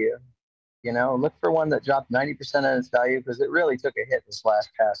value. You know, look for one that dropped 90% in its value because it really took a hit this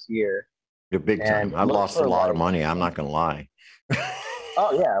past year. You're big time. I lost a lot of money. I'm not going to lie.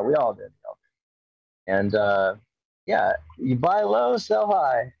 Oh yeah, we all did. And yeah, you buy low, sell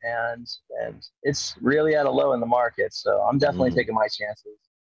high, and it's really at a low in the market. So I'm definitely taking my chances.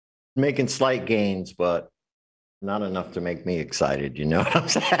 Making slight gains, but not enough to make me excited. You know what I'm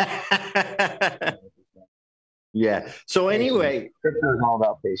saying? Yeah. So anyway, crypto is all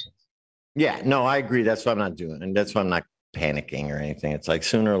about patience. Yeah, no, I agree. That's what I'm not doing, and that's why I'm not panicking or anything. It's like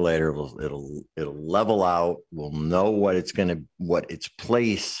sooner or later it'll level out. We'll know what its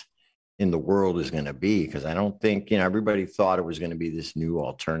place in the world is going to be. Because I don't think everybody thought it was going to be this new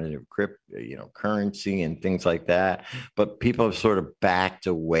alternative currency and things like that. But people have sort of backed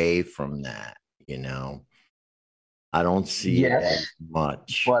away from that. I don't see it as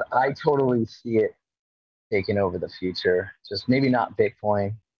much. But I totally see it taking over the future. Just maybe not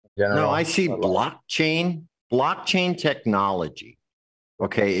Bitcoin. No, I see blockchain technology,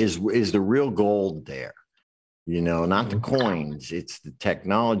 is the real gold there. Not the coins, it's the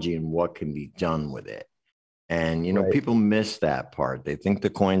technology and what can be done with it. And, people miss that part. They think the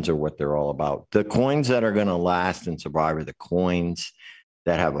coins are what they're all about. The coins that are going to last and survive are the coins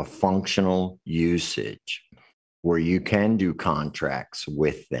that have a functional usage where you can do contracts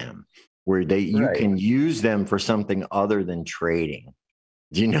with them, where you can use them for something other than trading.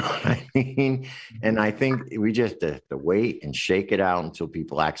 Do you know what I mean? And I think we just have to wait and shake it out until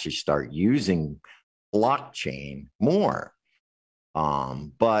people actually start using blockchain more.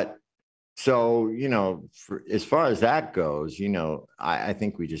 But so, as far as that goes, I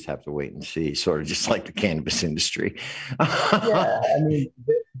think we just have to wait and see, sort of just like the cannabis industry. Yeah, I mean,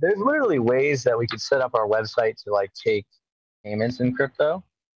 there's literally ways that we could set up our website to take payments in crypto.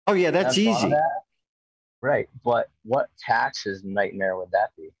 Oh yeah, that's easy. Right. But what taxes nightmare would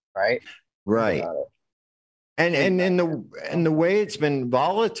that be? Right. Right. And the way it's been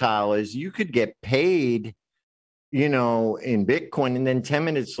volatile is you could get paid, you know, in Bitcoin, and then 10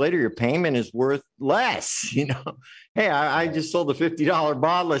 minutes later, your payment is worth less. You know, hey, I just sold a $50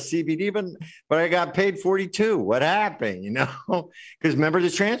 bottle of CBD, but I got paid 42. What happened? You know, because remember the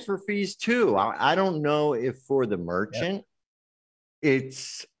transfer fees too. I don't know if for the merchant, it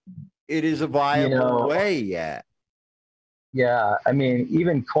is a viable way yet. Yeah, I mean,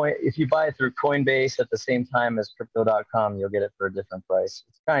 even if you buy it through Coinbase at the same time as crypto.com, you'll get it for a different price.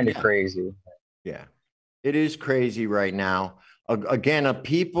 It's kind of crazy. Yeah, it is crazy right now. Again, what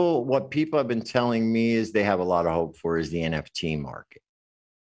people have been telling me is they have a lot of hope for is the NFT market.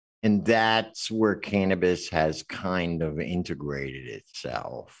 And that's where cannabis has kind of integrated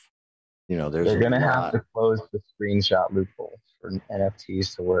itself. You know, they're going to have to close the screenshot loophole for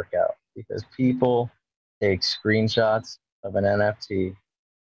NFTs to work out, because people take screenshots of an NFT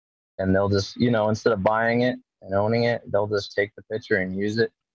and they'll just, you know, instead of buying it and owning it, they'll just take the picture and use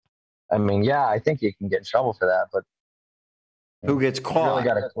it. I mean, yeah, I think you can get in trouble for that, but who gets caught? Really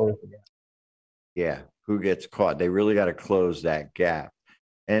got to close the gap. Yeah, who gets caught? They really got to close that gap.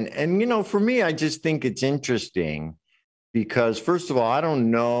 And you know, for me, I just think it's interesting because first of all, I don't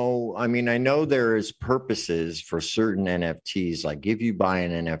know. I mean, I know there is purposes for certain NFTs. Like if you buy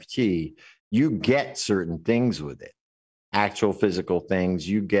an NFT, you get certain things with it, actual physical things.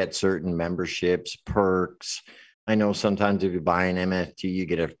 You get certain memberships, perks. I know sometimes if you buy an NFT, you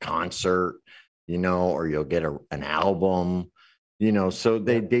get a concert, you know, or you'll get an album, you know, so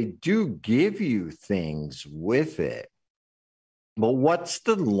they do give you things with it. But what's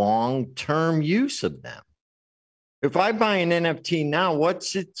the long-term use of them? If I buy an NFT now,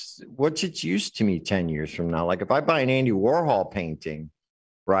 what's its use to me 10 years from now? Like if I buy an Andy Warhol painting,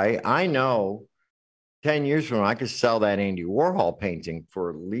 right? I know 10 years from now, I could sell that Andy Warhol painting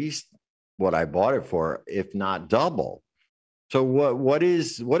for at least what I bought it for, if not double. So what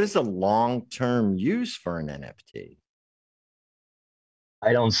is a long-term use for an NFT?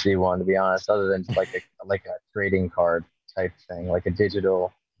 I don't see one, to be honest, other than like a trading card type thing, like a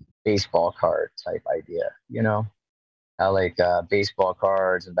digital baseball card type idea, you know? How like baseball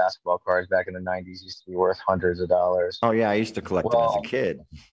cards and basketball cards back in the 90s used to be worth hundreds of dollars. Oh yeah, I used to collect them as a kid.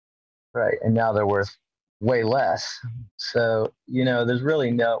 Right, and now they're worth way less. So, you know,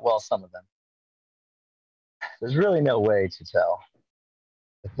 some of them. There's really no way to tell.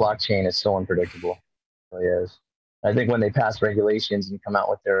 The blockchain is so unpredictable. It really is. I think when they pass regulations and come out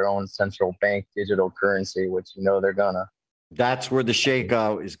with their own central bank digital currency, which you know they're gonna. That's where the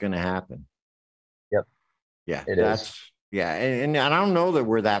shakeout is going to happen. Yep. Yeah, and I don't know that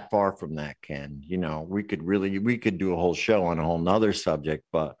we're that far from that, Ken. You know, we could do a whole show on a whole nother subject,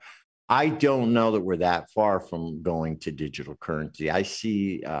 but I don't know that we're that far from going to digital currency. I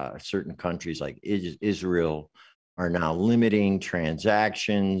see certain countries like Israel are now limiting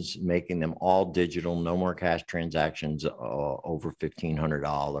transactions, making them all digital, no more cash transactions over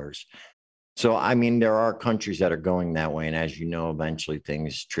 $1,500. So, I mean, there are countries that are going that way. And as you know, eventually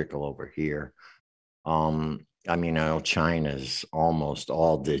things trickle over here. I mean, I know China's almost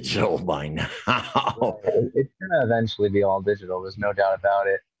all digital by now. It's going to eventually be all digital. There's no doubt about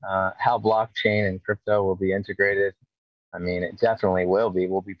it. How blockchain and crypto will be integrated, I mean, it definitely will be.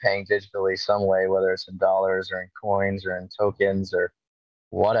 We'll be paying digitally some way, whether it's in dollars or in coins or in tokens or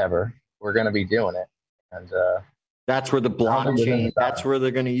whatever. We're going to be doing it. And that's where the blockchain, that's where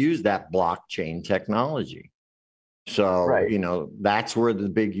they're going to use that blockchain technology. So, you know, that's where the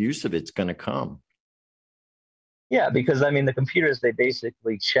big use of it's going to come. Yeah, because I mean, the computers, they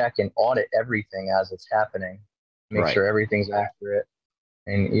basically check and audit everything as it's happening, make sure everything's accurate.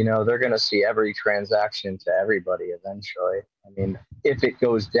 And, you know, they're going to see every transaction to everybody eventually. I mean, if it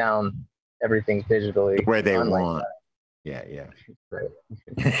goes down, everything's digitally. The way they want. Yeah.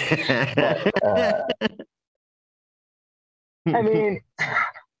 I mean,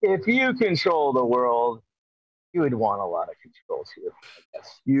 if you control the world, you would want a lot of control too, I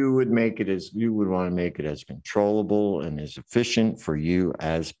guess. You would want to make it as controllable and as efficient for you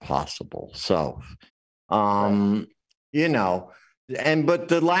as possible. So, you know, but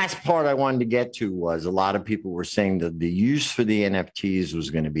the last part I wanted to get to was a lot of people were saying that the use for the NFTs was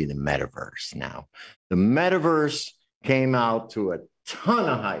going to be the metaverse. Now, the metaverse came out to a ton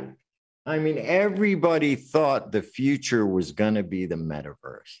of hype. I mean, everybody thought the future was going to be the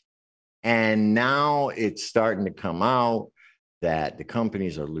metaverse. And now it's starting to come out that the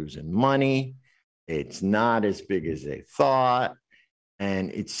companies are losing money. It's not as big as they thought.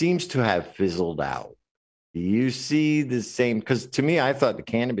 And it seems to have fizzled out. Do you see the same? Because to me, I thought the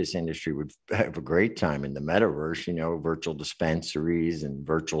cannabis industry would have a great time in the metaverse, virtual dispensaries and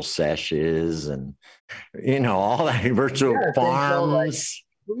virtual sessions and, all that virtual Yeah, I think so. Like, farms.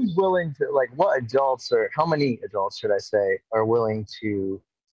 who's willing to, like, what adults, or how many adults should I say, are willing to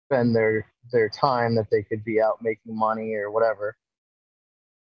spend their time that they could be out making money or whatever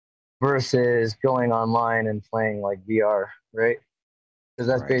versus going online and playing like VR, right? Because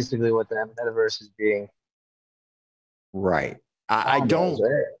that's Right. basically what the metaverse is being Right. I found as, don't.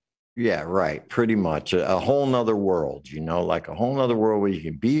 right? Yeah, right. Pretty much a whole nother world, like a whole nother world where you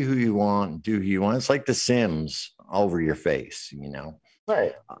can be who you want, and do who you want. It's like The Sims over your face.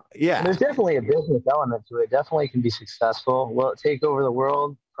 Right. And Yeah. there's definitely a business element to it. Definitely can be successful. Will it take over the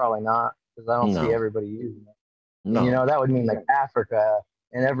world? Probably not, because I don't see No, everybody using it. And no. that would mean like Africa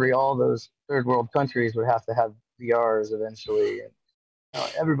and all those third world countries would have to have VRs eventually, and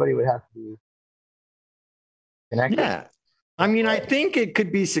everybody would have to be connected. Yeah. I mean, I Right. think it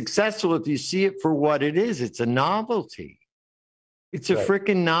could be successful if you see it for what it is. It's a novelty. It's a Right.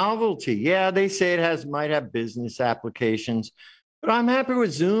 freaking novelty. Yeah, they say it might have business applications, but I'm happy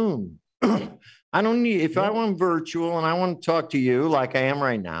with Zoom. I don't need, if I want virtual and I want to talk to you like I am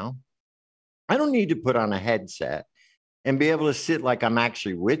right now, I don't need to put on a headset and be able to sit like I'm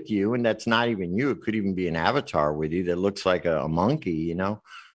actually with you. And that's not even you. It could even be an avatar with you that looks like a monkey.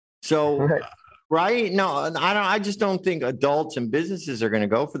 So, Right. right? No, I just don't think adults and businesses are going to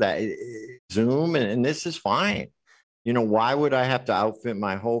go for that. Zoom and this is fine. Why would I have to outfit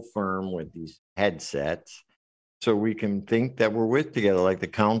my whole firm with these headsets so we can think that we're with together like the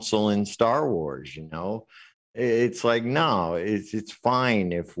council in Star Wars? It's like, no, it's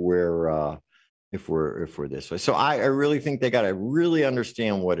fine if we're this way. So I really think they got to really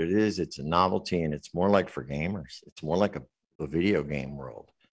understand what it is. It's a novelty, and it's more like for gamers. It's more like a video game world.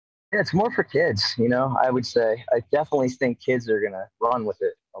 Yeah, it's more for kids, I would say. I definitely think kids are going to run with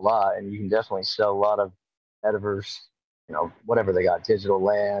it a lot, and you can definitely sell a lot of metaverse, whatever they got, digital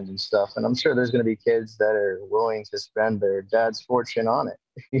land and stuff. And I'm sure there's going to be kids that are willing to spend their dad's fortune on it,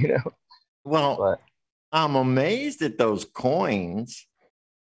 Well, But I'm amazed at those coins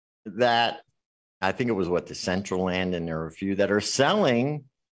that I think it was the Central Land, and there are a few that are selling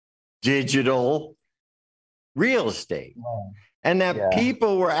digital real estate. And that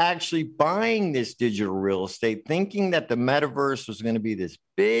people were actually buying this digital real estate, thinking that the metaverse was going to be this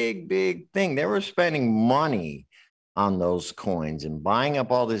big, big thing. They were spending money on those coins and buying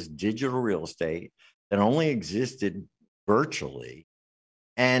up all this digital real estate that only existed virtually.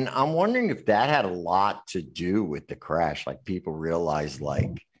 And I'm wondering if that had a lot to do with the crash. Like, people realized,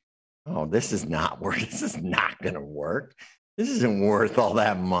 oh, this is not going to work. This isn't worth all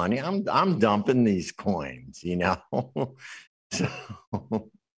that money. I'm dumping these coins, So,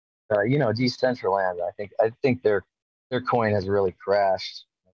 Decentraland, I think their coin has really crashed.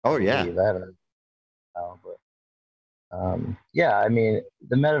 Oh yeah. I haven't yeah, I mean,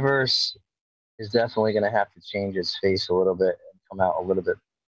 the metaverse is definitely going to have to change its face a little bit and come out a little bit.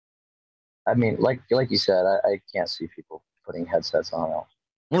 I mean, like you said, I can't see people putting headsets on.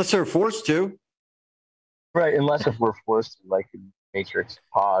 Unless they're forced to. Right, unless if we're forced to, like Matrix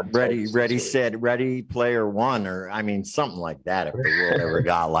Pod. Ready Player One, or I mean something like that. If the world ever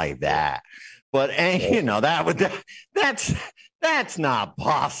got like that, but that's not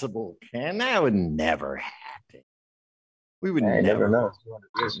possible, Ken. That would never happen. We would never know.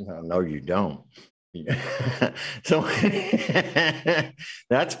 No, you don't. So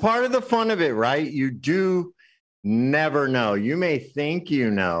that's part of the fun of it, right? You do never know. You may think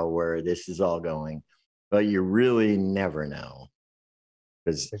you know where this is all going, but you really never know.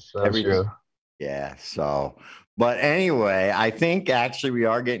 Because everything. True. Yeah. So, but anyway, I think actually we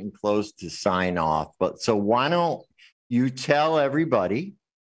are getting close to sign off. But so why don't you tell everybody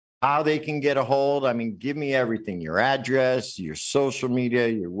how they can get a hold? I mean, give me everything: your address, your social media,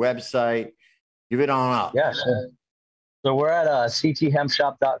 your website. Give it on up. Yeah. So we're at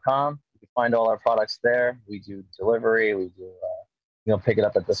cthempshop.com. You can find all our products there. We do delivery. We do, pick it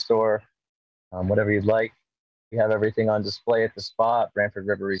up at the store, whatever you'd like. We have everything on display at the spa, Brantford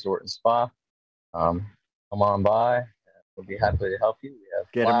River Resort and Spa. Come on by. We'll be happy to help you. We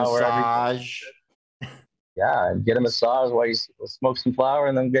have get flower, a massage. Yeah, and get a massage while you smoke some flower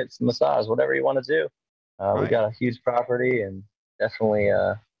and then get some massage, whatever you want to do. We got a huge property and definitely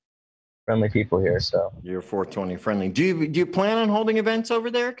friendly people here. So you're 420 friendly. Do you plan on holding events over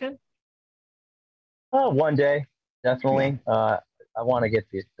there, Ken? One day, definitely. Yeah. I want to get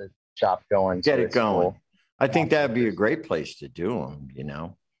the shop going. Get it going. Cool. I think that would be a great place to do them,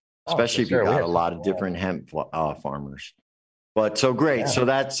 especially if you got a lot of different hemp farmers. But so great. Yeah. So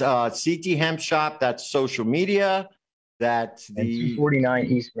that's CT Hemp Shop. That's social media. That's And the 249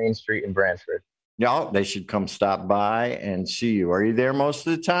 East Main Street in Brantford. Yeah, they should come stop by and see you. Are you there most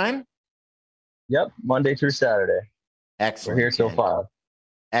of the time? Yep, Monday through Saturday. Excellent. We're here till Ken. 5.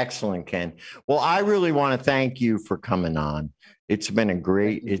 Excellent, Ken. Well, I really want to thank you for coming on. It's been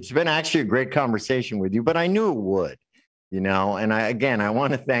actually a great conversation with you, but I knew it would, and I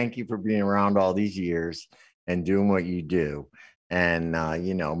want to thank you for being around all these years and doing what you do. And,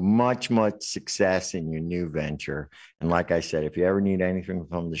 much success in your new venture. And like I said, if you ever need anything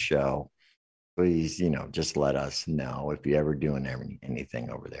from the show, please, just let us know if you ever doing anything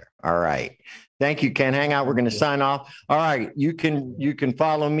over there. All right. Thank you, Ken. Hang out. We're going to sign off. All right. You can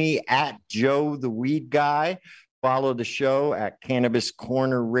follow me at Joe the Weed Guy. Follow the show at Cannabis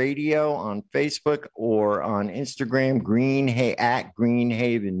Corner Radio on Facebook or on Instagram, at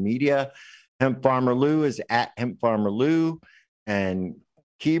Greenhaven Media. Hemp Farmer Lou is at Hemp Farmer Lou. And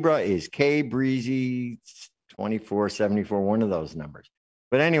Kebra is K Breezy 2474, one of those numbers.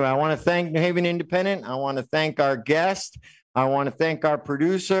 But anyway, I want to thank New Haven Independent. I want to thank our guest. I want to thank our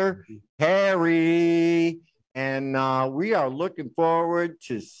producer, Harry. And we are looking forward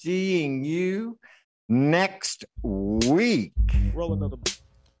to seeing you next week. Roll another.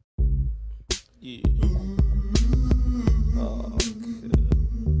 Yeah. Oh,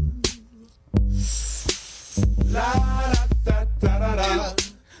 la da da da da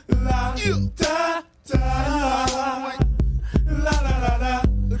la da da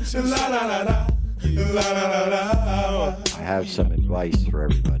la la la I have some advice for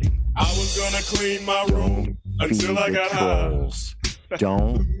everybody. I was gonna clean my room until I got trolls.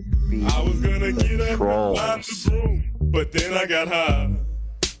 Don't feed I was gonna get up trolls. and find the broom, but then I got high.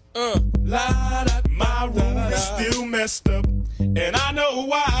 My room is still messed up, and I know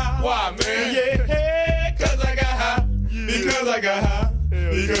why. Why, man? Yeah, cause I got high. Because I got high.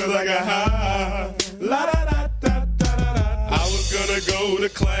 Because I got high. La da da da da da. I was gonna go to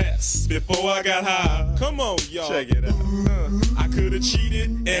class before I got high. Come on, y'all. Check it out. I could have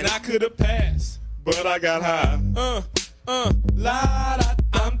cheated and I could have passed, but I got high. La da.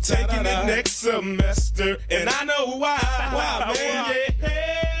 I'm taking it next semester, and I know why. Why, man?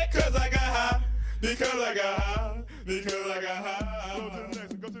 Yeah, cause I got high. Because I got high. Because I got high.